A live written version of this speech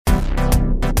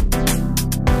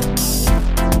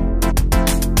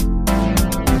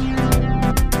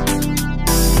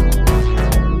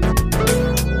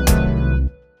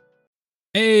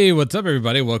Hey, what's up,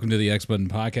 everybody? Welcome to the X Button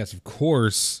Podcast. Of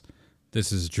course,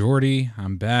 this is Jordy.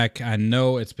 I'm back. I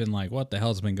know it's been like, what the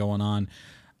hell's been going on?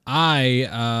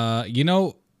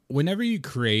 Whenever you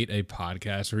create a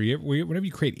podcast or whenever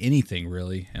you create anything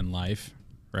really in life,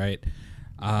 right?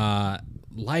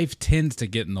 Life tends to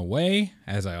get in the way,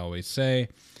 as I always say.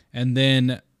 And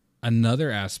then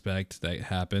another aspect that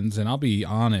happens, and I'll be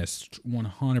honest,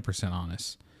 100%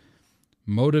 honest.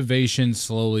 Motivation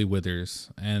slowly withers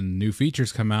and new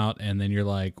features come out, and then you're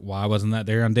like, why wasn't that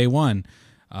there on day one?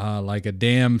 Like a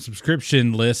damn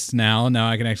subscription list now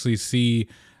I can actually see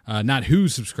not who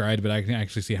subscribed, but I can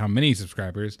actually see how many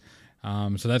subscribers.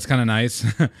 So that's kind of nice.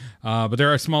 But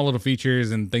there are small little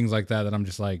features and things like that I'm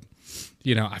just like,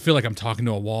 I feel like I'm talking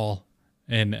to a wall,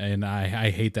 and I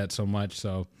hate that so much.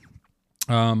 So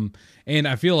and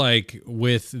I feel like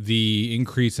with the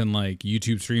increase in like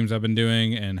YouTube streams I've been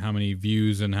doing and how many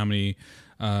views and how many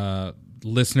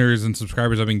listeners and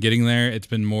subscribers I've been getting there, it's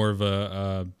been more of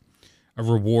a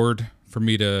reward for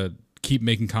me to keep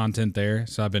making content there.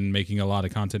 So I've been making a lot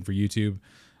of content for YouTube,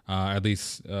 at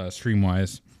least stream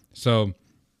wise. So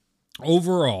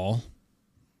overall,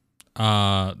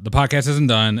 the podcast isn't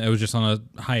done. It was just on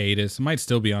a hiatus. It might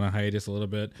still be on a hiatus a little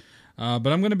bit. But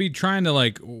I'm going to be trying to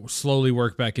like slowly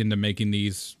work back into making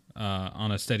these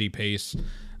on a steady pace.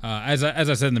 As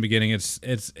I said in the beginning,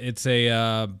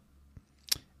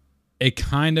 it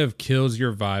kind of kills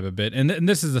your vibe a bit. And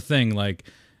this is the thing, like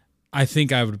I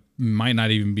think might not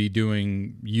even be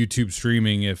doing YouTube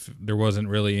streaming if there wasn't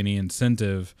really any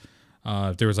incentive.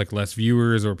 If there was like less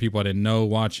viewers or people I didn't know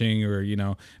watching, or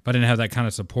if I didn't have that kind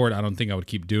of support, I don't think I would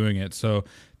keep doing it. So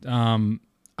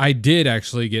I did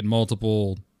actually get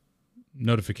multiple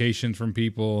notifications from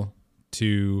people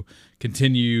to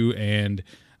continue, and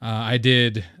I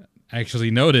did actually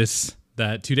notice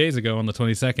that 2 days ago on the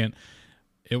 22nd,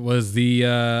 it was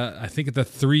I think the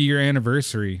 3-year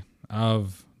anniversary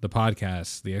of the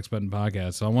podcast, the X Button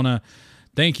Podcast. So I want to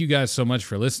thank you guys so much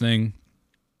for listening.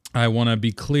 I want to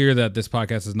be clear that this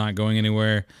podcast is not going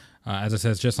anywhere. As I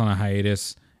said, it's just on a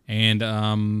hiatus, and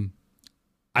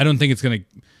I don't think it's going to.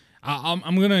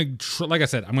 I'm going to, like I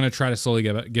said, I'm going to try to slowly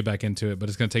get back into it, but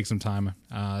it's going to take some time.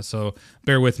 So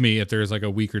bear with me if there's like a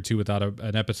week or two without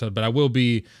an episode, but I will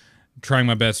be trying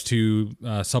my best to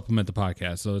supplement the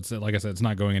podcast. So it's, like I said, it's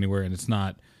not going anywhere, and it's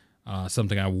not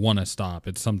something I want to stop.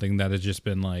 It's something that has just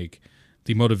been like,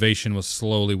 the motivation was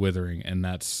slowly withering, and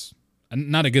that's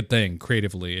not a good thing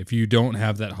creatively. If you don't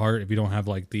have that heart, if you don't have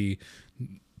like the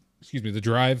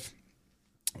drive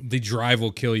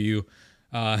will kill you.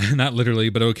 Not literally,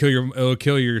 but it'll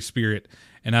kill your spirit.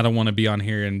 And I don't want to be on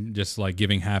here and just like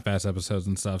giving half-ass episodes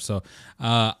and stuff. So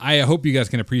I hope you guys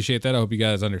can appreciate that. I hope you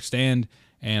guys understand,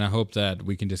 and I hope that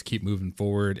we can just keep moving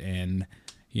forward and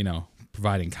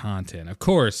providing content. Of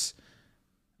course,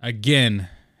 again,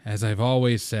 as I've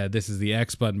always said, this is the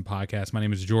X Button Podcast. My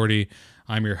name is Jordy.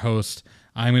 I'm your host.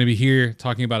 I'm going to be here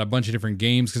talking about a bunch of different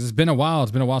games because it's been a while.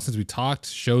 It's been a while since we talked.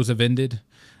 Shows have ended.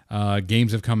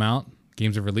 Games have come out.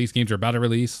 Games have released, games are about to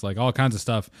release, like all kinds of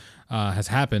stuff has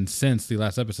happened since the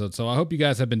last episode. So I hope you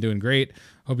guys have been doing great.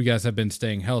 Hope you guys have been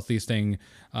staying healthy, staying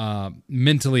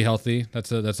mentally healthy.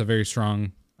 That's a very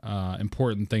strong,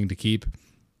 important thing to keep.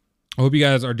 I hope you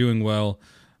guys are doing well,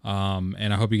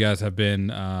 and I hope you guys have been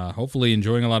hopefully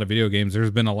enjoying a lot of video games.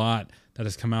 There's been a lot that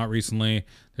has come out recently.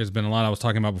 There's been a lot I was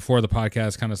talking about before the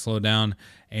podcast kind of slowed down,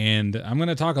 and I'm going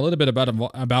to talk a little bit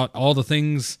about all the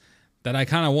things that I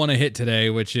kind of want to hit today,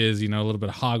 which is, a little bit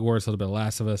of Hogwarts, a little bit of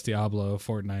Last of Us, Diablo,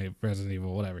 Fortnite, Resident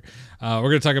Evil, whatever. We're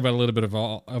going to talk about a little bit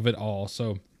of it all.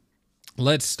 So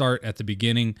let's start at the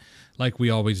beginning like we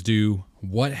always do.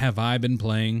 What have I been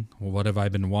playing? What have I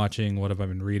been watching? What have I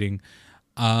been reading?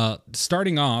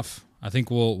 Starting off, I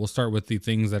think we'll start with the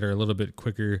things that are a little bit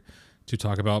quicker to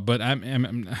talk about. But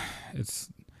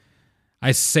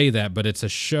I say that, but it's a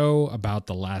show about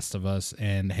The Last of Us,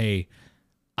 and hey,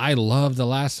 I love The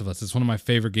Last of Us. It's one of my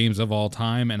favorite games of all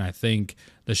time, and I think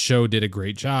the show did a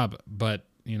great job. But,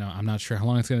 I'm not sure how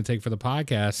long it's going to take for the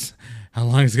podcast, how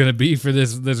long it's going to be for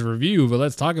this review, but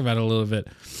let's talk about it a little bit.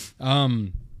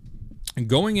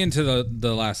 Going into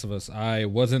the Last of Us, I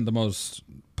wasn't the most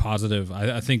positive.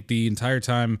 I think the entire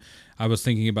time I was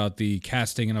thinking about the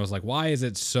casting, and I was like, why is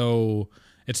it so...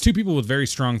 It's two people with very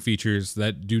strong features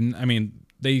that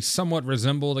they somewhat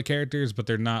resemble the characters, but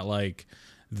they're not, like,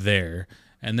 there.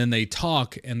 And then they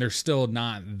talk and they're still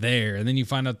not there. And then you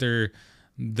find out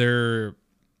their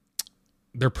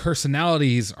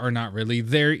personalities are not really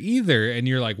there either. And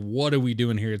you're like, what are we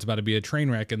doing here? It's about to be a train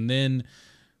wreck. And then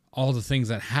all the things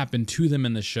that happen to them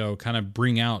in the show kind of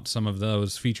bring out some of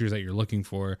those features that you're looking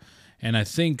for. And I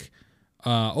think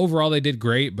Overall, they did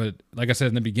great, but like I said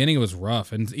in the beginning, it was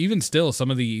rough, and even still, some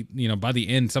of the by the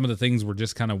end, some of the things were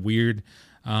just kind of weird.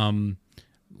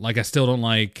 Like I still don't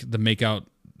like the makeout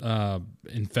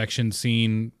infection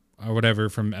scene or whatever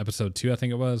from episode 2, I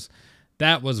think it was.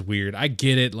 That was weird. I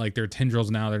get it. Like they're tendrils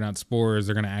now, they're not spores.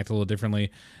 They're gonna act a little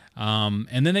differently.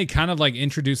 And then they kind of like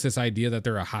introduce this idea that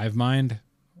they're a hive mind.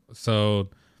 So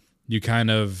you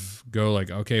kind of go like,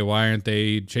 okay, why aren't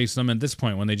they chasing them at this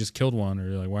point when they just killed one?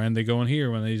 Or like, why aren't they going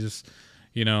here when they just,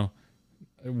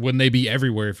 wouldn't they be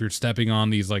everywhere if you're stepping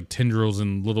on these like tendrils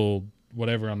and little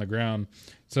whatever on the ground?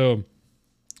 So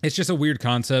it's just a weird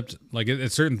concept. Like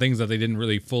it's certain things that they didn't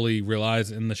really fully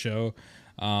realize in the show.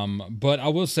 But I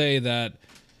will say that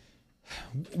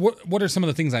what are some of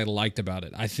the things I liked about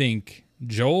it? I think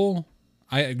Joel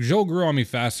grew on me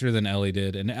faster than Ellie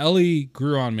did, and Ellie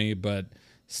grew on me, but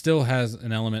still has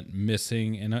an element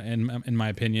missing in my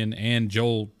opinion, and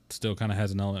Joel still kind of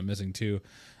has an element missing too.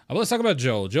 But let's talk about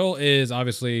Joel. Joel is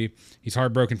obviously, he's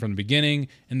heartbroken from the beginning.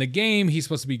 In the game, he's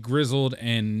supposed to be grizzled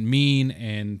and mean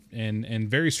and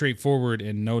very straightforward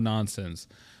and no nonsense.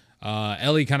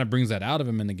 Ellie kind of brings that out of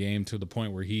him in the game to the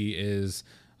point where he is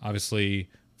obviously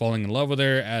falling in love with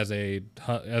her as a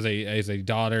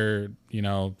daughter,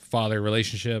 father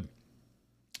relationship,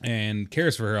 and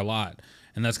cares for her a lot.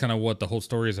 And that's kind of what the whole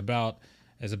story is about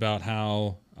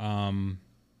how,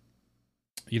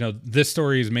 this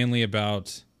story is mainly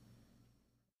about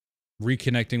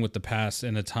reconnecting with the past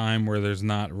in a time where there's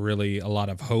not really a lot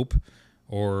of hope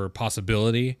or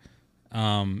possibility,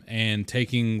 and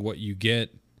taking what you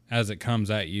get as it comes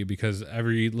at you, because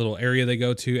every little area they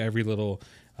go to, every little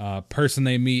person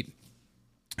they meet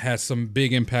has some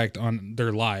big impact on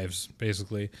their lives,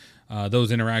 basically.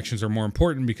 Those interactions are more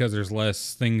important because there's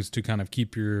less things to kind of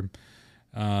keep your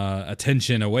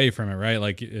attention away from it, right?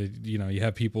 Like, you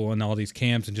have people in all these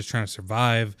camps and just trying to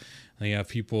survive, and you have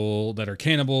people that are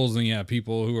cannibals, and you have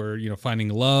people who are, finding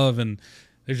love, and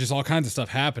there's just all kinds of stuff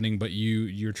happening, but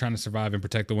you're trying to survive and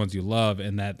protect the ones you love.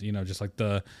 And that, just like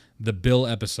the Bill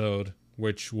episode,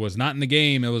 which was not in the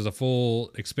game, it was a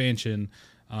full expansion,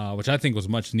 which I think was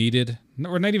much needed.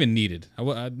 Or not even needed.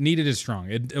 Needed is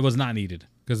strong. It was not needed,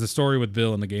 because the story with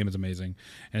Bill in the game is amazing,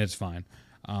 and it's fine.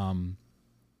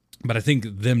 But I think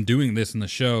them doing this in the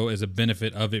show is a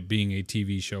benefit of it being a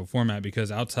TV show format,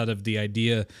 because outside of the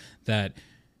idea that,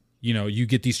 you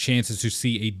get these chances to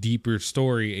see a deeper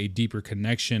story, a deeper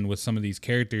connection with some of these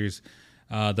characters,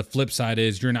 the flip side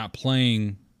is you're not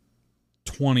playing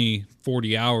 20,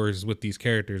 40 hours with these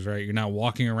characters, right? You're not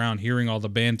walking around hearing all the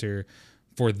banter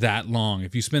for that long.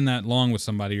 If you spend that long with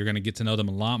somebody, you're going to get to know them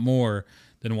a lot more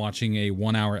than watching a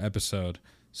 1 hour episode.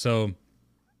 So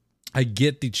I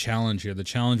get the challenge here. The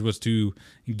challenge was to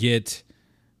get,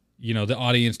 the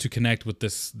audience to connect with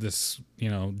this,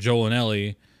 Joel and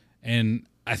Ellie. And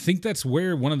I think that's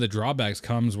where one of the drawbacks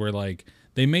comes, where like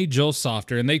they made Joel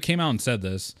softer, and they came out and said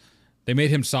this. They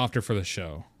made him softer for the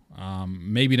show,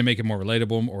 maybe to make it more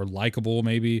relatable or likable,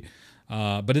 maybe.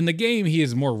 But in the game, he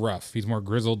is more rough. He's more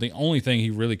grizzled. The only thing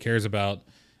he really cares about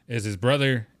is his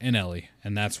brother and Ellie,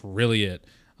 and that's really it.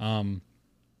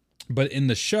 But in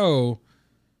the show,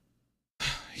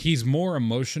 he's more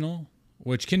emotional,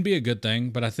 which can be a good thing,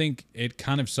 but I think it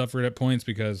kind of suffered at points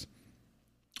because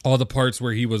all the parts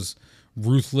where he was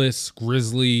ruthless,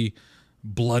 grisly,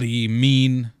 bloody,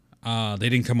 mean, they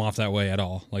didn't come off that way at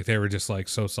all. Like they were just like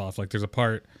so soft. Like there's a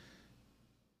part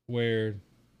where,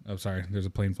 oh sorry, there's a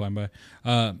plane flying by.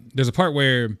 There's a part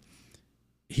where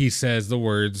he says the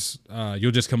words,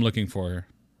 "You'll just come looking for her,"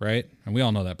 right? And we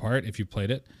all know that part if you played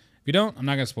it. If you don't, I'm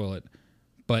not gonna spoil it.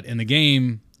 But in the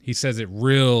game, he says it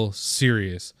real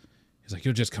serious. He's like,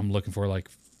 "You'll just come looking for her, like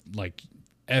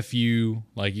F you,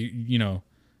 like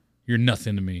you're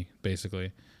nothing to me,"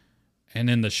 basically. And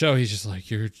in the show, he's just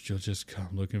like, you'll just come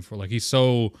looking for, like, he's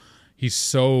so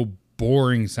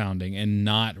boring sounding, and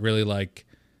not really like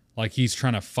he's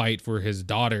trying to fight for his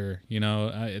daughter,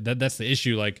 that's the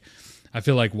issue. Like, I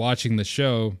feel like watching the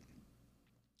show,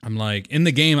 I'm like, in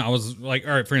the game, I was like,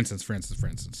 all right, for instance,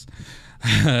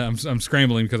 I'm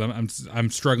scrambling because I'm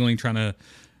struggling trying to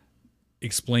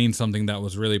explain something that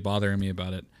was really bothering me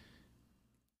about it.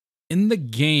 In the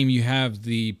game, you have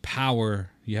the power,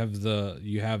 you have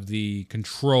the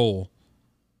control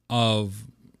of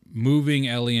moving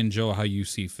Ellie and Joe how you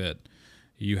see fit.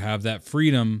 You have that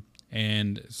freedom,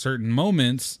 and certain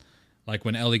moments, like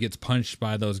when Ellie gets punched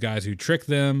by those guys who trick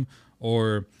them,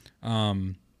 or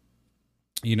near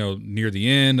the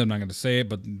end, I'm not going to say it,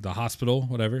 but the hospital,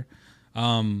 whatever.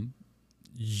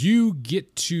 You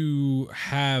get to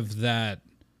have that,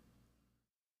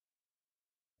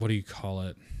 what do you call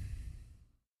it?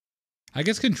 I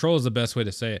guess control is the best way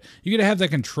to say it. You got to have that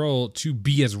control to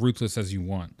be as ruthless as you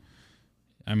want.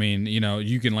 I mean, you know,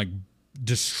 you can like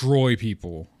destroy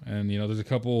people, and you know, there's a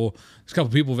couple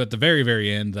people at the very,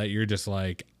 very end that you're just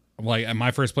like at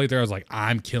my first playthrough, I was like,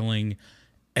 I'm killing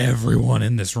everyone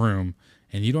in this room,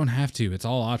 and you don't have to. It's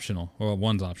all optional. Well,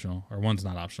 one's optional, or one's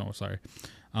not optional. Sorry.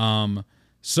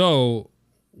 So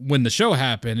when the show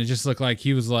happened, it just looked like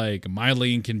he was like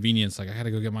mildly inconvenienced. Like, I got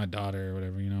to go get my daughter or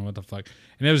whatever, you know, what the fuck.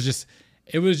 And it was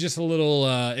just a little,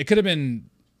 it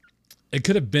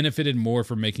could have benefited more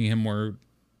for making him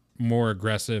more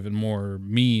aggressive and more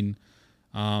mean.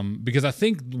 Because I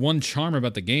think one charm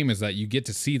about the game is that you get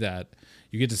to see that.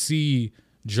 You get to see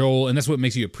Joel, and that's what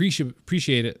makes you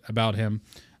appreciate it about him.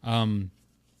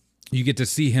 You get to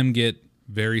see him get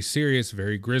very serious,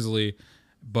 very grisly,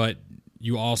 but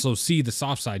you also see the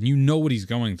soft side, and you know what he's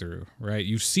going through, right?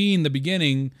 You've seen the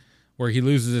beginning where he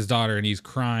loses his daughter and he's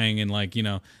crying, and like, you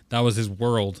know, that was his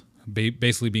world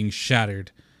basically being shattered.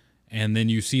 And then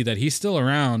you see that he's still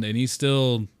around and he's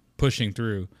still pushing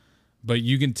through, but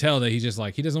you can tell that he's just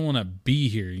like, he doesn't want to be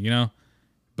here, you know,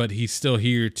 but he's still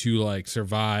here to like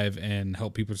survive and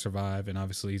help people survive. And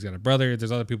obviously he's got a brother,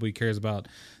 there's other people he cares about.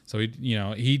 So he, you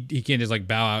know, he can't just like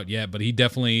bow out yet, but he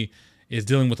definitely is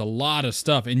dealing with a lot of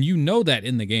stuff. And you know that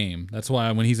in the game. That's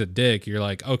why when he's a dick, you're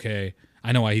like, okay,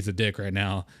 I know why he's a dick right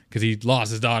now, because he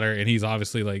lost his daughter and he's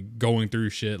obviously like going through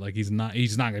shit. Like he's not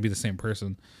gonna be the same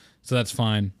person. So that's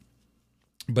fine.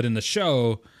 But in the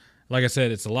show, like I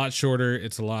said, it's a lot shorter.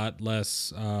 It's a lot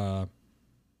less, I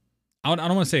don't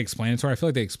want to say explanatory. I feel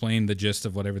like they explain the gist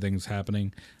of what everything's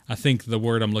happening. I think the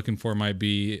word I'm looking for might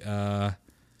be, I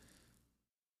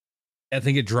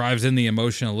think it drives in the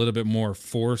emotion a little bit more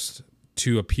forced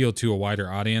to appeal to a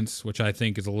wider audience, which I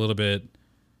think is a little bit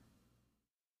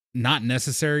not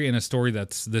necessary in a story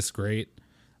that's this great.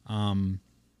 But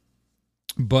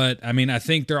I mean, I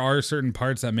think there are certain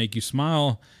parts that make you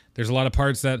smile. There's a lot of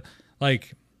parts that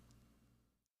like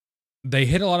they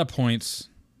hit a lot of points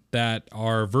that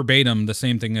are verbatim the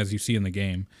same thing as you see in the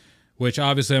game, which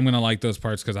obviously I'm going to like those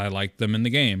parts because I like them in the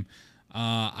game.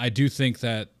 I do think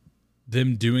that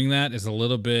them doing that is a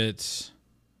little bit,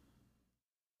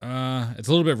 it's a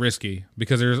little bit risky,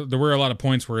 because there were a lot of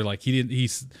points where like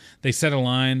they said a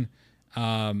line,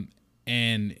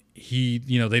 and he,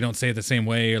 you know, they don't say it the same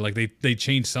way, or like they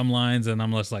change some lines, and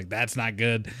I'm just like, that's not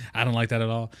good. I don't like that at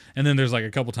all. And then there's like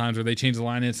a couple times where they change the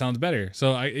line and it sounds better.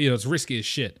 So it's risky as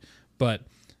shit. But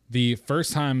the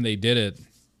first time they did it,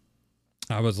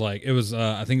 I was like, it was,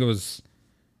 I think it was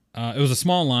a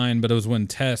small line, but it was when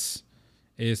Tess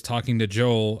is talking to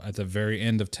Joel at the very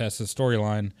end of Tess's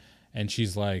storyline, and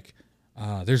she's like,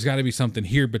 there's got to be something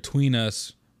here between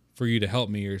us for you to help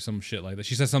me, or some shit like that.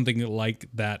 She says something like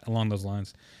that along those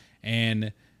lines.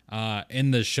 And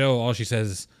in the show, all she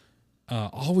says,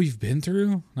 all we've been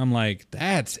through. And I'm like,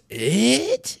 that's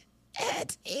it?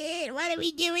 That's it? What are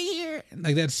we doing here?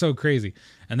 Like, that's so crazy.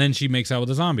 And then she makes out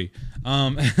with a zombie.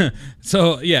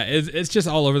 So yeah, it's just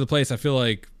all over the place. I feel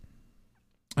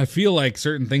like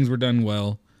certain things were done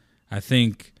well. I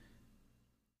think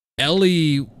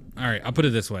Ellie, all right, I'll put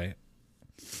it this way.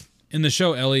 In the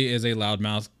show, Ellie is a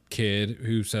loudmouth kid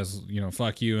who says, you know,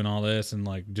 fuck you and all this, and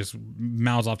like just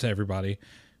mouths off to everybody.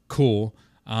 Cool.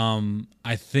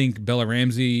 I think Bella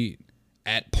Ramsey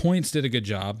at points did a good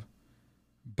job,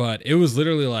 but it was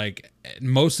literally like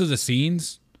most of the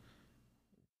scenes,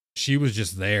 she was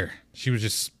just there. She was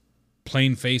just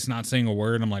plain face, not saying a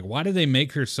word. I'm like, why did they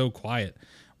make her so quiet?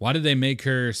 Why did they make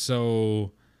her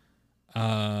so,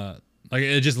 like,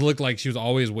 it just looked like she was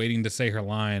always waiting to say her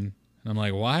line. And I'm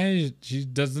like, why? She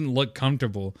doesn't look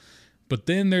comfortable. But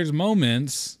then there's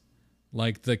moments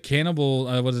like the cannibal,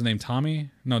 what's his name? Tommy?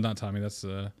 No, not Tommy. That's,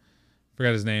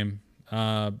 forgot his name.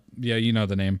 Yeah, you know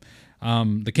the name.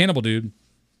 The cannibal dude,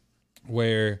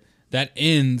 where that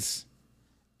ends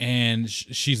and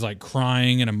she's like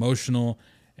crying and emotional.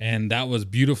 And that was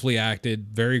beautifully acted.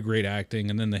 Very great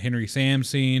acting. And then the Henry Sam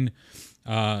scene,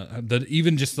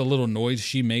 even just the little noise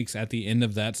she makes at the end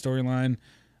of that storyline,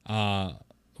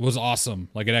 was awesome.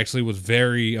 Like, it actually was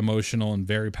very emotional and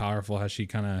very powerful how she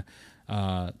kind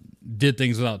of did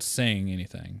things without saying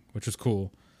anything, which was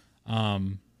cool.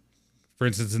 For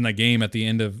instance, in that game at the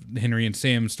end of Henry and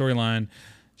Sam's storyline,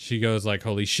 she goes like,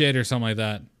 holy shit, or something like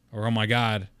that, or oh my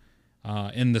God.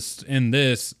 In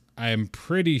this, I'm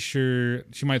pretty sure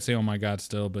she might say oh my God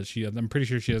still, but I'm pretty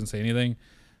sure she doesn't say anything.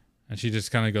 And she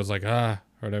just kind of goes like, or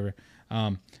whatever.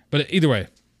 But either way,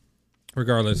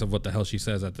 regardless of what the hell she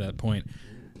says at that point,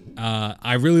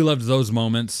 I really loved those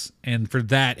moments, and for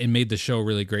that, it made the show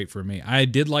really great for me. I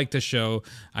did like the show.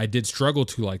 I did struggle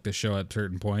to like the show at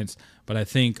certain points, but I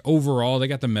think overall they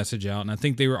got the message out, and I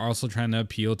think they were also trying to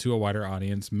appeal to a wider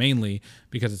audience, mainly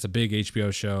because it's a big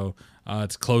HBO show.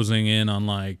 It's closing in on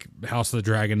like House of the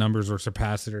Dragon numbers or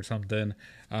surpass it or something.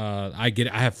 I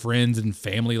have friends and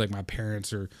family, like my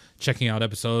parents are checking out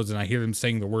episodes, and I hear them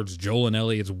saying the words Joel and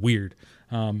Ellie. It's weird.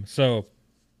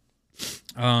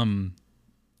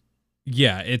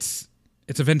 Yeah, it's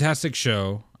a fantastic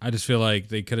show. I just feel like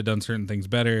they could have done certain things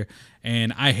better,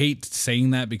 and I hate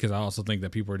saying that because I also think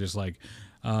that people are just like,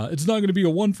 it's not going to be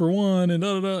a 1-for-1 and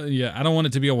da da da. Yeah, I don't want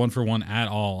it to be a 1-for-1 at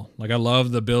all. Like I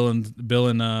love the Bill and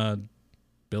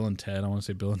Ted. I want to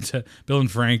say Bill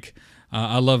and Frank.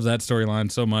 I love that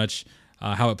storyline so much.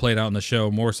 How it played out in the show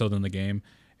more so than the game,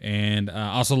 and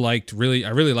I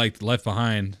really liked Left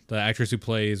Behind. The actress who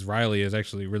plays Riley is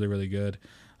actually really really good.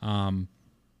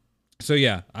 So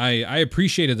yeah, I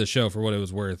appreciated the show for what it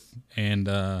was worth, and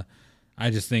I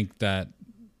just think that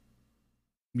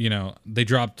they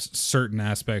dropped certain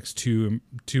aspects to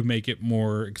make it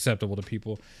more acceptable to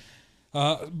people.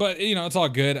 But it's all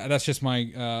good. That's just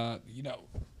my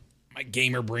my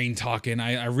gamer brain talking.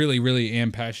 I really really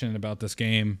am passionate about this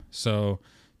game, so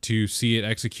to see it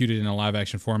executed in a live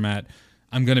action format,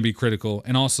 I'm going to be critical.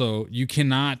 And also, you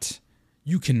cannot,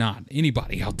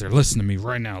 anybody out there listen to me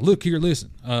right now. Look here,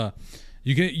 listen.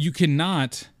 You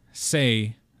cannot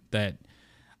say that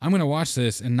I'm going to watch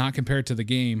this and not compare it to the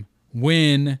game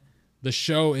when the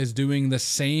show is doing the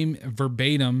same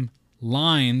verbatim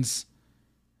lines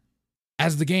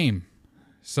as the game.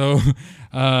 So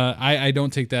I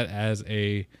don't take that as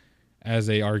a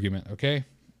argument. Okay,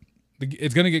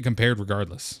 it's going to get compared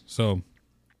regardless. So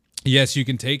yes, you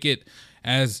can take it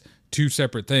as two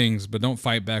separate things, but don't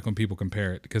fight back when people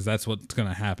compare it, because that's what's going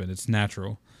to happen. It's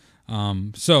natural.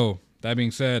 So that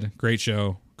being said, great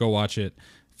show. Go watch it.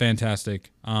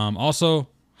 Fantastic. Also,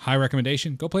 high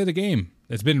recommendation. Go play the game.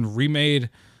 It's been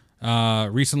remade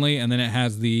recently, and then it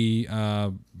has the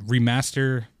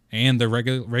remaster and the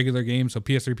regular game. So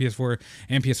PS3, PS4,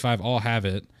 and PS5 all have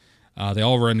it. They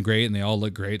all run great and they all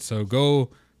look great. So go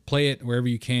play it wherever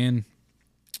you can.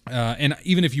 And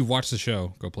even if you watch the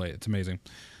show, go play it. It's amazing.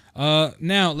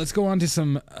 Now let's go on to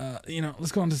some,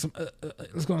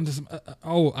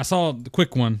 oh, I saw the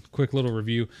quick little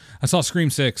review. I saw Scream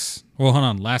 6. Well, hold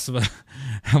on. Last of Us.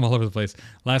 I'm all over the place.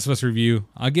 Last of Us review.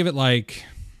 I'll give it like,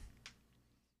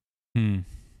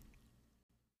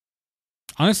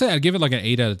 honestly, I'd give it like an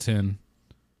 8 out of 10.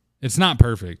 It's not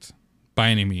perfect by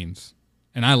any means.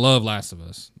 And I love Last of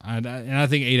Us. And I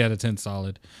think 8 out of 10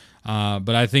 solid.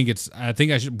 But I think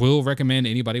will recommend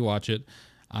anybody watch it.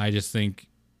 I just think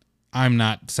I'm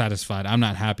not satisfied. I'm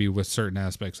not happy with certain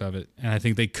aspects of it. And I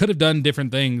think they could have done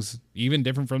different things, even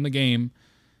different from the game,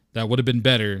 that would have been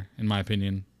better, in my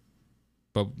opinion.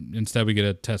 But instead we get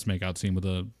a test makeout scene with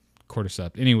a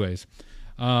cordyceps. Anyways,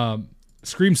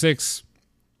 Scream 6,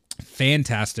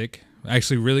 fantastic.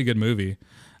 Actually, really good movie.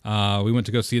 We went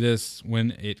to go see this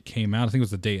when it came out. I think it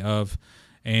was the day of.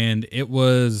 And it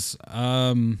was...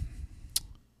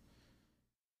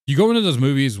 you go into those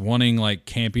movies wanting like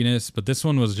campiness, but this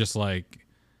one was just like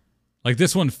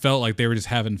this one felt like they were just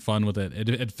having fun with it.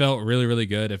 It felt really, really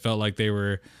good. It felt like they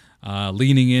were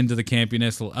leaning into the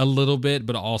campiness a little bit,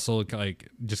 but also like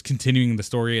just continuing the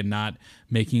story and not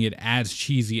making it as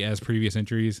cheesy as previous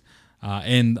entries.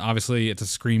 And obviously it's a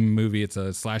Scream movie. It's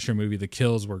a slasher movie. The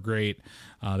kills were great.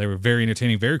 They were very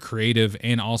entertaining, very creative,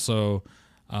 and also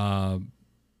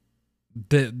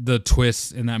the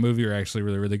twists in that movie are actually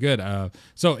really, really good.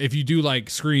 So if you do like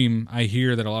Scream, I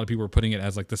hear that a lot of people are putting it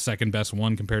as like the second best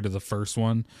one compared to the first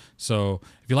one. So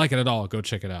if you like it at all, go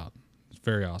check it out. It's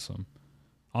very awesome.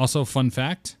 Also, fun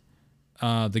fact,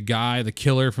 the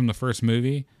killer from the first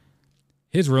movie,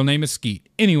 his real name is Skeet.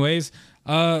 Anyways,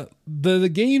 the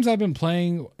games I've been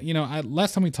playing,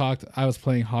 last time we talked, I was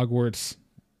playing Hogwarts,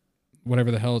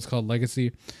 whatever the hell it's called,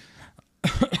 Legacy.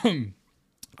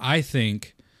 I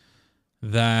think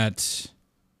that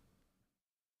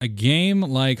a game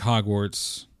like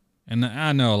Hogwarts, and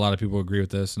I know a lot of people agree with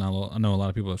this, and I know a lot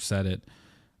of people have said it,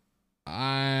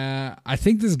 I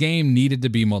think this game needed to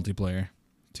be multiplayer,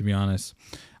 to be honest.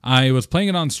 I was playing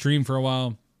it on stream for a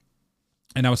while,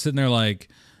 and I was sitting there like,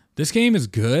 this game is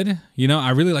good. I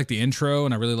really like the intro,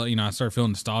 and I really like, I started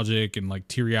feeling nostalgic and like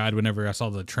teary-eyed whenever I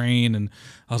saw the train, and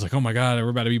I was like, oh my God, we're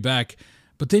about to be back.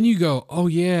 But then you go, oh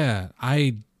yeah,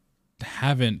 I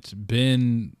haven't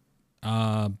been,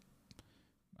 I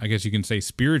guess you can say,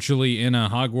 spiritually in a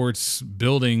Hogwarts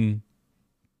building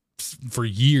for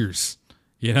years,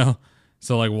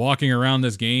 So like walking around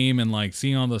this game and like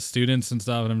seeing all the students and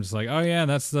stuff, and I'm just like, oh yeah,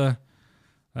 that's the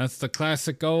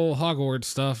classic old Hogwarts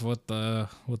stuff with the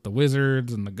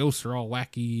wizards and the ghosts are all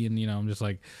wacky, and I'm just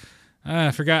like, I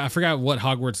forgot what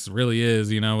Hogwarts really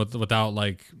is, without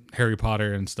like Harry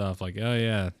Potter and stuff. Like, oh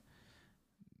yeah,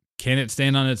 can it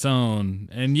stand on its own?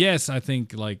 And yes, I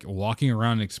think like walking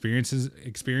around and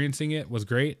experiencing it was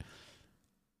great.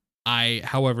 I,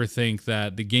 however, think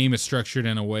that the game is structured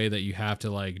in a way that you have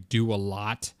to like do a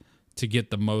lot to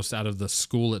get the most out of the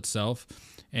school itself.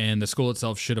 And the school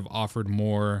itself should have offered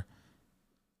more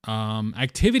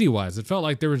activity wise. It felt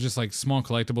like there was just like small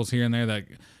collectibles here and there that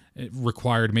it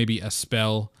required maybe a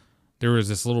spell. There was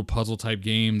this little puzzle type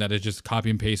game that is just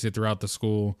copy and pasted throughout the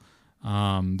school.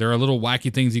 There are little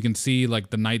wacky things you can see,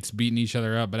 like the knights beating each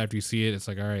other up, but after you see it, it's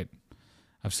like, all right,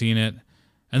 I've seen it.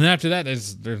 And then after that,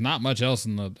 there's not much else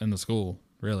in the school,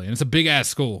 really. And it's a big ass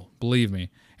school, believe me.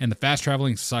 And the fast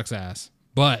traveling sucks ass.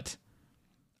 But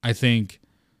I think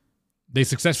they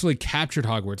successfully captured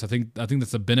Hogwarts. I think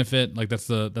that's the benefit. Like that's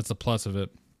the plus of it.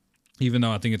 Even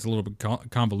though I think it's a little bit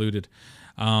convoluted.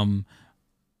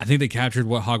 I think they captured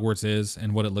what Hogwarts is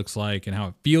and what it looks like and how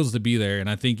it feels to be there. And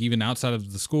I think even outside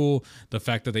of the school, the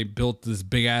fact that they built this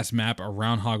big ass map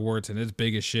around Hogwarts and it's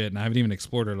big as shit, and I haven't even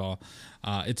explored it all.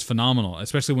 It's phenomenal,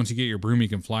 especially once you get your broom, you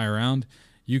can fly around.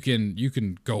 You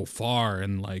can go far,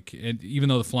 and like even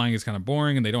though the flying is kind of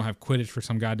boring and they don't have Quidditch for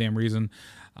some goddamn reason,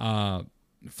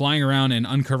 flying around and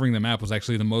uncovering the map was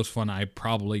actually the most fun I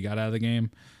probably got out of the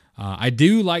game. I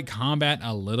do like combat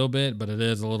a little bit, but it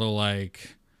is a little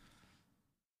like,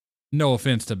 no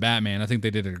offense to Batman, I think they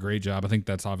did a great job. I think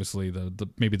that's obviously the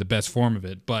maybe the best form of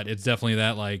it, but it's definitely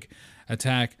that like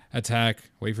attack,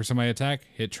 wait for somebody to attack,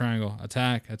 hit triangle,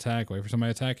 attack, wait for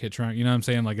somebody to attack, hit triangle. You know what I'm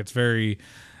saying? Like it's very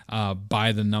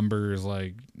by the numbers,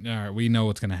 like, all right, we know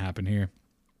what's going to happen here.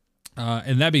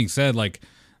 And that being said, like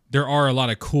there are a lot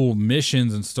of cool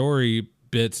missions and story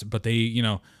bits, but they,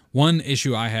 one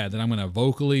issue I had that I'm going to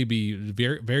vocally be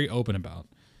very, very open about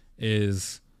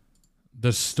is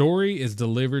the story is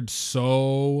delivered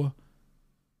so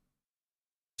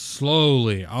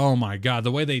slowly. Oh my God.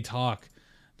 The way they talk,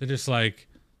 they're just like,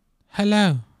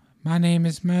 hello, my name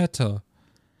is Myrtle.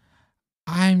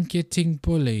 I'm getting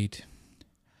bullied.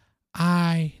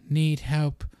 I need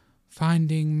help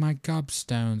finding my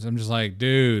gobstones. I'm just like,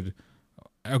 dude,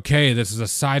 okay, this is a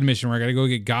side mission where I gotta go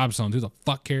get gobstones. Who the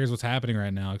fuck cares what's happening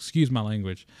right now? Excuse my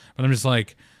language. But I'm just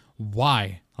like,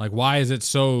 why? Like, why is it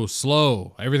so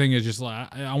slow? Everything is just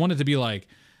like, I want it to be like,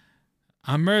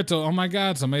 I'm Myrtle. Oh my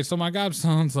God, somebody stole my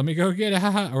gobstones. Let me go get it.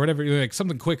 Or whatever, like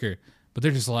something quicker. But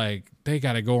they're just like, they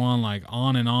got to go on like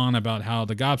on and on about how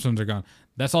the gobstones are gone.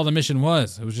 That's all the mission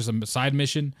was. It was just a side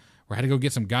mission where I had to go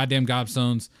get some goddamn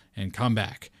gobstones and come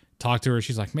back. Talk to her.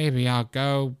 She's like, maybe I'll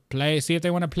go play, see if they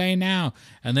want to play now.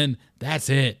 And then that's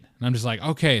it. And I'm just like,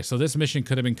 okay, so this mission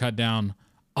could have been cut down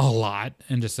a lot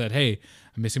and just said, hey,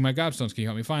 I'm missing my gobstones. Can you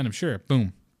help me find them? Sure.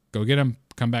 Boom. Go get them.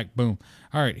 Come back. Boom.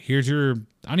 All right. Here's your,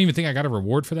 I don't even think I got a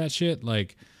reward for that shit.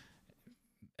 Like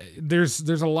there's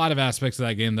a lot of aspects of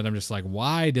that game that I'm just like,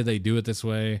 why did they do it this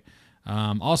way?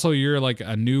 Also, you're like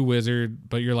a new wizard,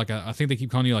 but you're like I think they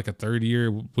keep calling you like a third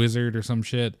year wizard or some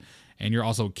shit. And you're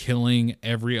also killing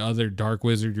every other dark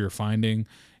wizard you're finding.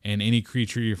 And any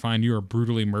creature you find, you are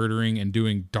brutally murdering and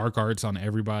doing dark arts on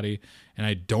everybody. And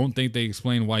I don't think they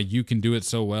explain why you can do it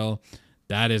so well.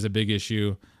 That is a big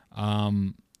issue.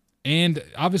 And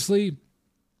obviously,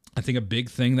 I think a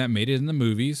big thing that made it in the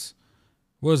movies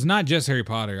was not just Harry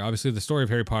Potter. Obviously, the story of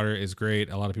Harry Potter is great.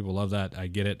 A lot of people love that. I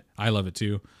get it. I love it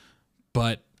too.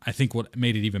 But I think what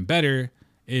made it even better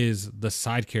is the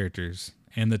side characters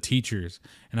and the teachers.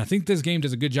 And I think this game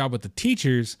does a good job with the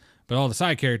teachers, but all the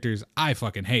side characters, I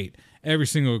fucking hate. Every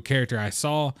single character I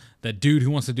saw, that dude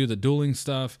who wants to do the dueling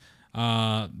stuff,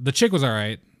 the chick was all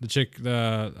right. The chick,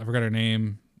 I forgot her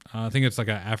name. I think it's like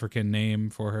an African name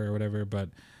for her or whatever, but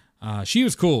she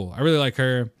was cool. I really like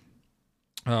her.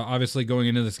 Obviously, going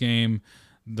into this game,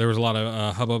 there was a lot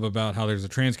of hubbub about how there's a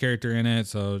trans character in it,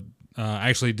 so I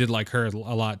actually did like her a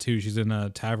lot too. She's in a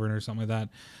tavern or something like that.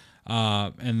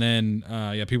 And then,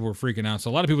 people were freaking out. So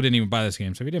a lot of people didn't even buy this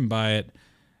game. So if you didn't buy it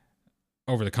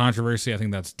over the controversy, I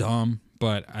think that's dumb.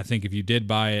 But I think if you did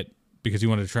buy it because you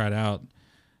wanted to try it out,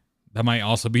 that might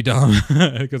also be dumb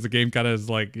because the game kind of is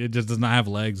like, it just does not have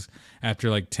legs after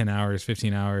like 10 hours,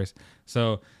 15 hours.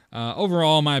 So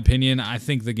overall, in my opinion, I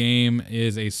think the game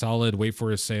is a solid wait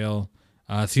for a sale.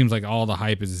 It seems like all the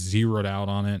hype is zeroed out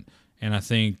on it. And I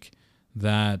think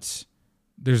that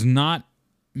there's not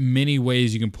many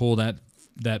ways you can pull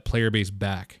that player base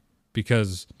back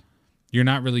because you're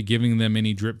not really giving them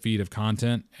any drip feed of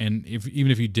content. And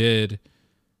even if you did,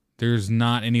 there's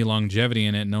not any longevity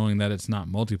in it, knowing that it's not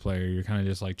multiplayer. You're kind of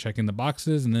just like checking the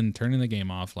boxes and then turning the game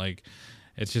off. Like,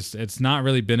 it's not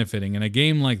really benefiting. And a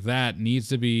game like that needs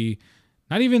to be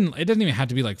it doesn't even have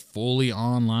to be like fully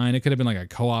online. It could have been like a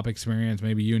co-op experience,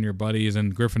 maybe you and your buddies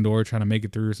and Gryffindor trying to make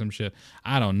it through or some shit.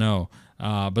 I don't know.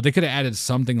 But they could have added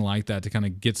something like that to kind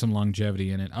of get some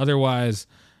longevity in it. Otherwise,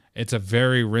 it's a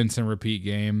very rinse and repeat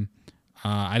game.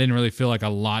 I didn't really feel like a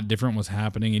lot different was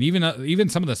happening. And even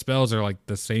some of the spells are like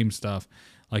the same stuff.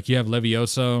 Like you have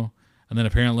Levioso, and then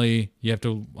apparently you have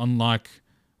to unlock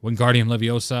Wingardium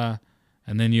Leviosa.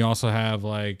 And then you also have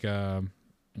like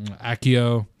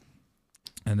Accio.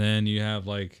 And then you have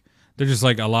like, they're just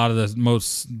like a lot of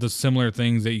the similar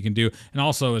things that you can do. And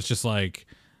also it's just like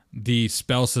the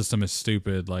spell system is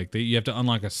stupid. Like you have to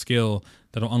unlock a skill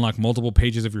that'll unlock multiple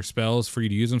pages of your spells for you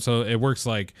to use them. So it works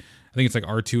like, I think it's like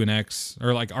R2 and X,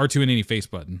 or like R2 and any face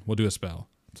button will do a spell.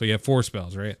 So you have 4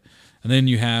 spells, right? And then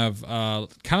you have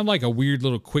kind of like a weird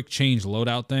little quick change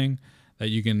loadout thing that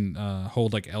you can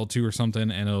hold like L2 or something,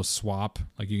 and it'll swap.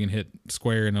 Like you can hit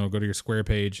square and it'll go to your square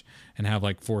page and have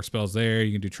like 4 spells there.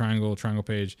 You can do triangle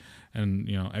page, and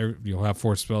you'll have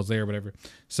 4 spells there, whatever.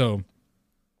 So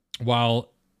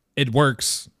while it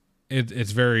works,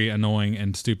 it's very annoying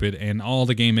and stupid. And all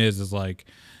the game is like,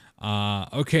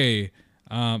 okay,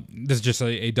 this is just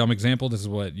a dumb example. This is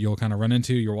what you'll kind of run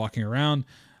into. You're walking around.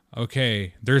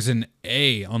 Okay, there's an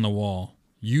A on the wall.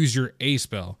 Use your A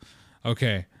spell.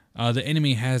 Okay. The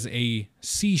enemy has a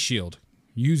C shield.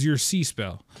 Use your C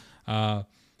spell.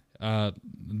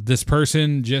 This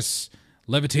person just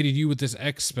levitated you with this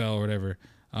X spell or whatever.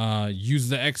 Use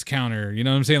the X counter. You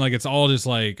know what I'm saying? Like it's all just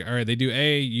like, all right, they do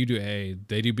A, you do A.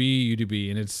 They do B, you do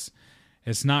B. And it's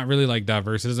not really like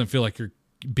diverse. It doesn't feel like you're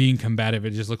being combative.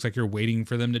 It just looks like you're waiting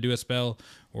for them to do a spell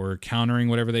or countering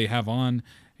whatever they have on.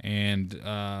 And,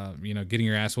 getting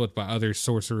your ass whipped by other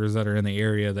sorcerers that are in the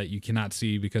area that you cannot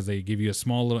see because they give you a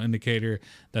small little indicator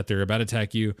that they're about to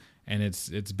attack you. And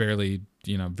it's barely,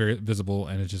 very visible,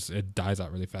 and it dies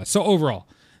out really fast. So overall,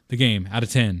 the game out of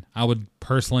 10, I would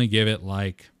personally give it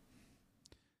like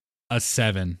a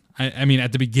 7. I mean,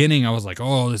 at the beginning I was like,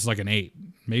 oh, this is like an 8,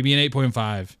 maybe an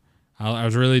 8.5. I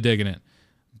was really digging it.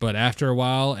 But after a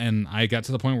while, and I got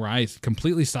to the point where I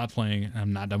completely stopped playing, and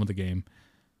I'm not done with the game,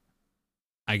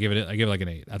 I give it like an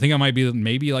 8. I think I might be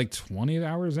maybe like 20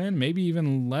 hours in, maybe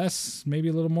even less, maybe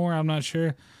a little more. I'm not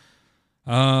sure.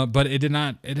 But it did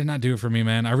not do it for me,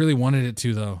 man. I really wanted it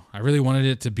to, though. I really wanted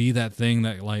it to be that thing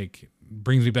that like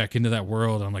brings me back into that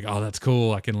world. I'm like, oh, that's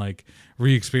cool. I can like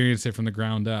re-experience it from the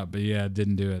ground up. But yeah, it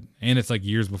didn't do it. And it's like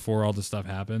years before all this stuff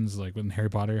happens, like with Harry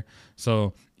Potter.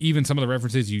 So even some of the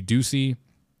references you do see,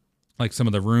 like some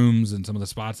of the rooms and some of the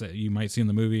spots that you might see in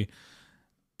the movie,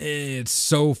 it's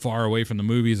so far away from the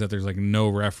movies that there's like no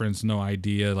reference, no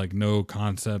idea, like no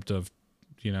concept of,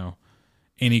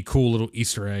 any cool little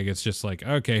Easter egg. It's just like,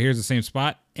 okay, here's the same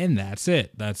spot, and that's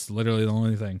it. That's literally the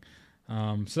only thing.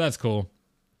 So that's cool.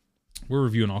 We're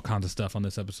reviewing all kinds of stuff on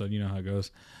this episode. You know how it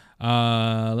goes.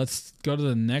 Let's go to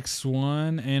the next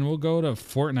one, and we'll go to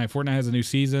Fortnite. Fortnite has a new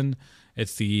season.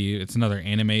 It's another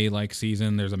anime like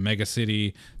season. There's a mega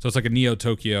city, so it's like a Neo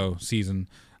Tokyo season.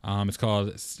 It's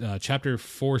called Chapter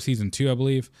 4, Season 2, I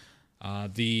believe.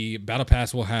 The Battle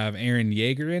Pass will have Eren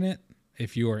Yeager in it,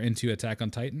 if you are into Attack on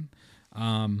Titan.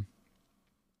 And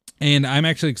I'm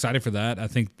actually excited for that. I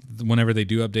think whenever they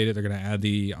do update it, they're going to add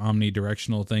the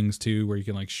omnidirectional things too, where you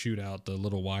can like shoot out the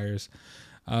little wires.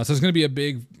 So it's going to be a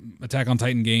big Attack on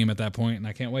Titan game at that point, and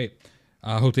I can't wait.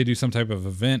 I hope they do some type of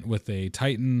event with a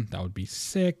Titan. That would be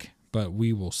sick, but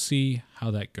we will see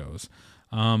how that goes.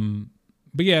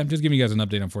 But yeah, I'm just giving you guys an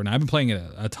update on Fortnite. I've been playing it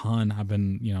a ton. I've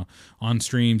been, on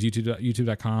streams,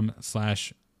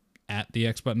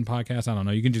 youtube.com/@the_X_button podcast. I don't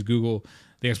know. You can just Google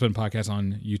the X Button podcast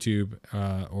on YouTube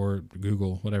or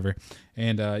Google, whatever.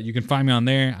 And you can find me on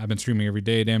there. I've been streaming every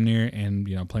day, damn near, and,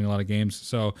 playing a lot of games.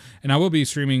 So, and I will be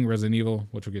streaming Resident Evil,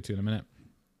 which we'll get to in a minute.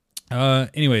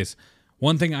 Anyways,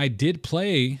 one thing I did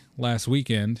play last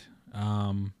weekend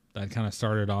that kind of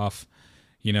started off,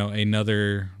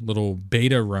 another little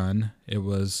beta run. It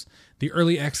was the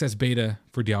early access beta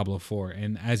for Diablo 4.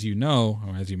 And as you know,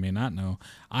 or as you may not know,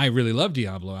 I really love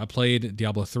Diablo. I played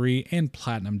Diablo 3 and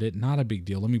platinumed it. Not a big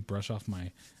deal. Let me brush off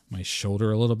my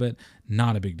shoulder a little bit.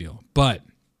 Not a big deal. But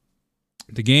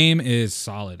the game is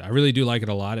solid. I really do like it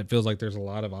a lot. It feels like there's a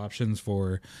lot of options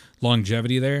for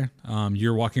longevity there.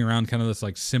 You're walking around kind of this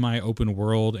like semi-open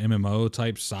world MMO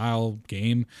type style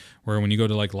game where when you go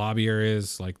to like lobby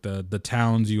areas, like the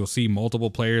towns, you'll see multiple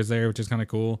players there, which is kind of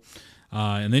cool.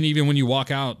 And then even when you walk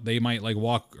out, they might like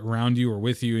walk around you or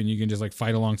with you, and you can just like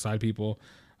fight alongside people.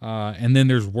 And then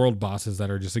there's world bosses that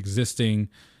are just existing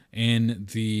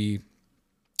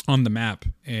on the map,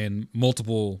 and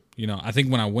multiple, I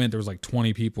think when I went, there was like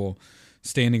 20 people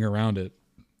standing around it.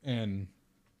 And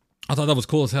I thought that was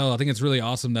cool as hell. I think it's really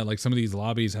awesome that like some of these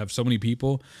lobbies have so many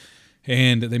people,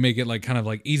 and they make it like kind of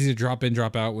like easy to drop in,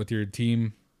 drop out with your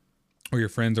team or your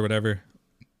friends or whatever.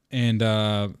 And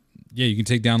yeah, you can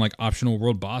take down like optional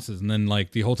world bosses. And then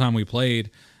like the whole time we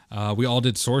played, we all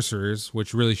did sorcerers,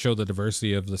 which really showed the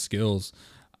diversity of the skills.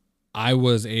 I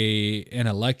was an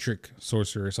electric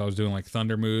sorcerer, so I was doing like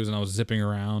thunder moves and I was zipping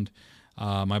around.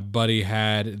 My buddy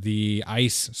had the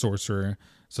ice sorcerer,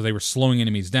 so they were slowing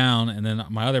enemies down. And then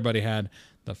my other buddy had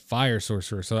the fire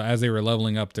sorcerer, so as they were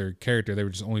leveling up their character, they were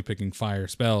just only picking fire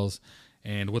spells.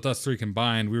 And with us three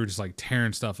combined, we were just like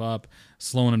tearing stuff up,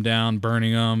 slowing them down,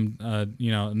 burning them,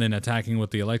 and then attacking with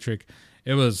the electric.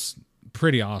 It was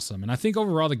pretty awesome. And I think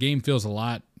overall the game feels a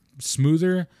lot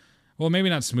smoother. Well, maybe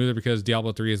not smoother because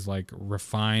Diablo 3 is like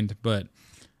refined, but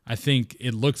I think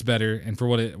it looks better. And for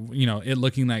what it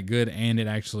looking that good and it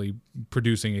actually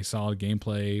producing a solid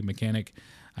gameplay mechanic,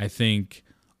 I think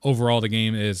overall the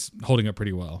game is holding up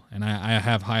pretty well. And I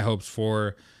have high hopes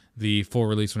for the full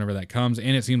release whenever that comes. And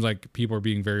it seems like people are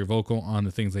being very vocal on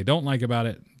the things they don't like about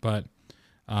it, but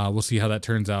we'll see how that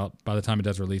turns out by the time it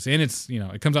does release. And it's,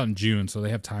 it comes out in June, so they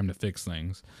have time to fix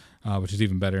things, which is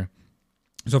even better.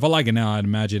 So if I like it now, I'd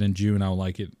imagine in June I'll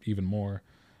like it even more,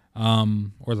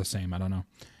 or the same. I don't know.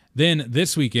 Then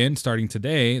this weekend, starting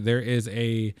today, there is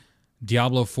a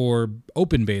Diablo 4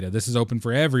 open beta. This is open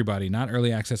for everybody, not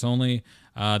early access only.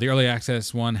 The early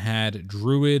access one had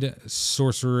Druid,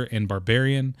 Sorcerer, and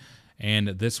Barbarian, and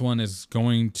this one is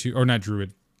going to, or not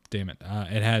Druid, damn it.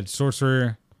 It had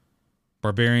Sorcerer,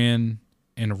 Barbarian,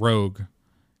 and Rogue.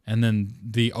 And then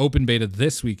the open beta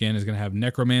this weekend is going to have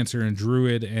Necromancer and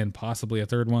Druid and possibly a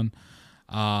third one.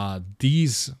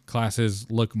 These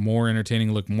classes look more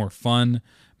entertaining, look more fun.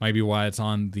 Might be why it's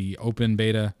on the open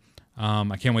beta.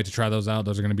 I can't wait to try those out.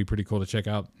 Those are going to be pretty cool to check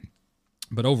out.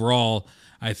 But overall,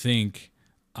 I think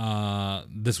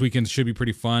this weekend should be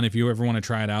pretty fun. If you ever want to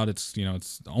try it out, it's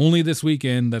only this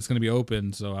weekend that's going to be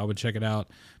open. So I would check it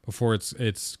out before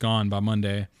it's gone by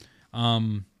Monday.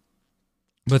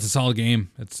 But it's a solid game.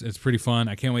 It's pretty fun.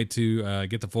 I can't wait to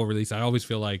get the full release. I always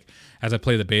feel like as I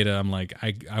play the beta, I'm like,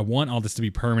 I want all this to be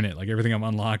permanent, like everything I'm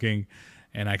unlocking.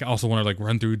 And I also want to like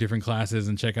run through different classes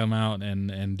and check them out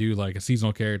and do like a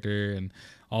seasonal character and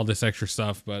all this extra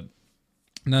stuff. But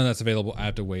none of that's available. I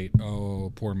have to wait.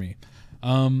 Oh, poor me.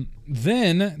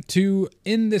 Then to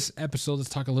end this episode, let's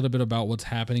talk a little bit about what's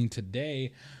happening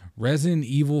today. Resident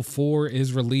Evil 4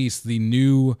 is released. The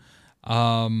new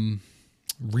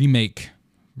remake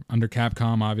under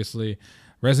Capcom, obviously.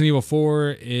 Resident Evil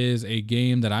 4 is a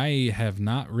game that I have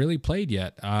not really played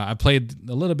yet. I played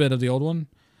a little bit of the old one.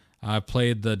 I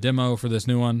played the demo for this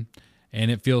new one, and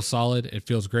it feels solid. It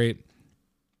feels great.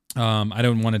 I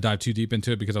don't want to dive too deep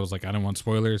into it because I was like, I don't want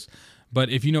spoilers. But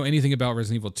if you know anything about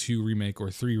Resident Evil 2 Remake or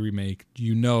 3 Remake,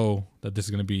 you know that this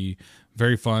is going to be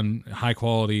very fun, high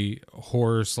quality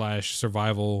horror /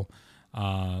 survival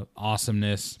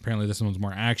awesomeness. Apparently this one's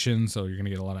more action, so you're going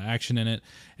to get a lot of action in it.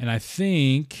 And I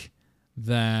think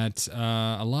that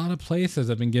a lot of places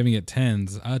have been giving it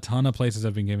 10s. A ton of places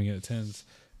have been giving it 10s.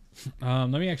 Let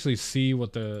me actually see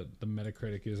what the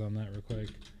Metacritic is on that real quick.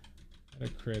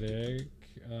 Metacritic,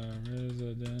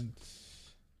 Resident.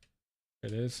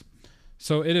 It is.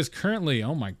 So it is currently,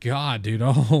 oh my God, dude.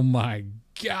 Oh my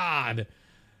God.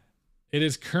 It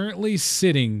is currently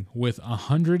sitting with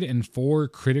 104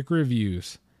 critic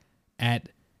reviews at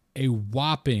a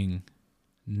whopping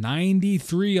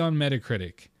 93 on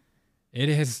Metacritic. It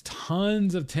has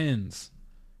tons of 10s.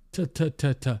 Tons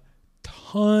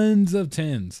of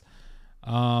 10s.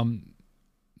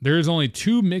 There's only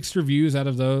 2 mixed reviews out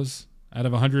of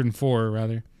 104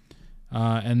 rather,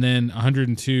 and then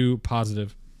 102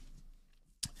 positive.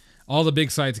 All the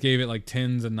big sites gave it like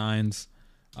 10s and 9s.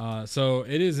 So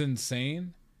it is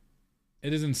insane.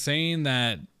 It is insane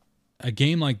that a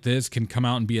game like this can come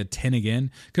out and be a 10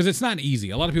 again, because it's not easy.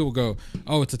 A lot of people go,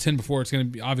 oh, it's a 10 before, it's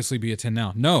going to obviously be a 10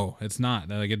 now. No, it's not.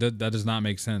 Like that does not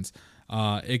make sense.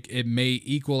 It may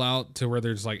equal out to where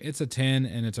there's like, it's a 10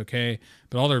 and it's okay,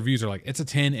 but all the reviews are like, it's a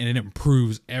 10 and it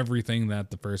improves everything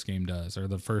that the first game does, or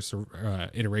the first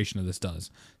iteration of this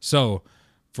does. So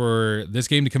for this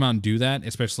game to come out and do that,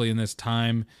 especially in this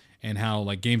time and how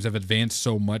like games have advanced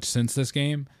so much since this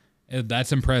game,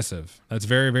 that's impressive. That's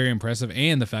very, very impressive.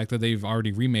 And the fact that they've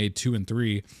already remade 2 and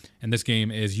 3, and this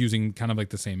game is using kind of like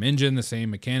the same engine, the same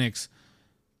mechanics,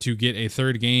 to get a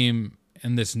third game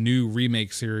in this new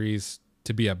remake series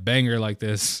to be a banger like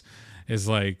this is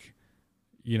like,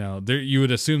 you know, there you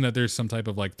would assume that there's some type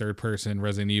of like third person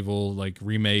Resident Evil like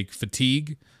remake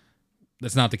fatigue.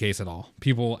 That's not the case at all.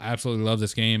 People absolutely love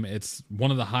this game. It's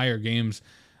one of the higher games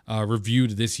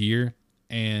reviewed this year.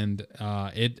 And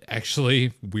it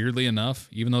actually, weirdly enough,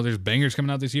 even though there's bangers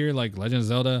coming out this year, like Legend of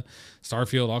Zelda,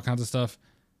 Starfield, all kinds of stuff,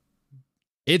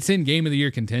 it's in Game of the Year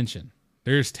contention.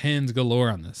 There's 10s galore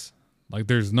on this. Like,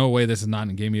 there's no way this is not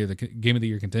in Game of the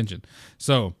Year contention.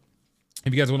 So,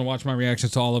 if you guys want to watch my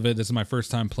reactions to all of it, this is my first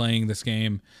time playing this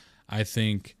game. I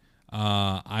think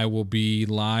I will be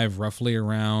live roughly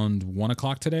around 1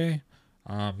 o'clock today.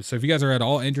 So if you guys are at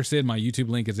all interested, my YouTube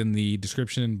link is in the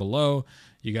description below.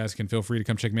 You guys can feel free to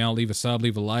come check me out. Leave a sub,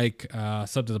 leave a like,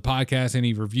 sub to the podcast,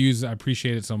 any reviews. I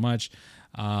appreciate it so much.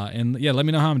 And yeah, let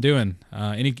me know how I'm doing.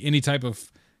 Any type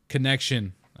of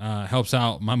connection helps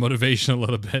out my motivation a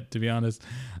little bit, to be honest.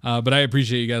 But I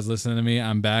appreciate you guys listening to me.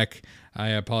 I'm back. I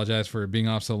apologize for being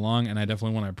off so long, and I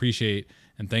definitely want to appreciate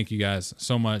and thank you guys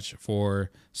so much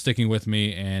for sticking with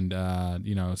me and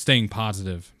staying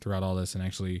positive throughout all this and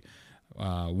actually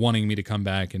wanting me to come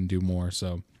back and do more.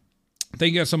 So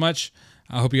thank you guys so much.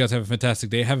 I hope you guys have a fantastic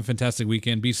day. Have a fantastic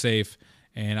weekend. Be safe,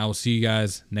 and I will see you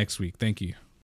guys next week. Thank you.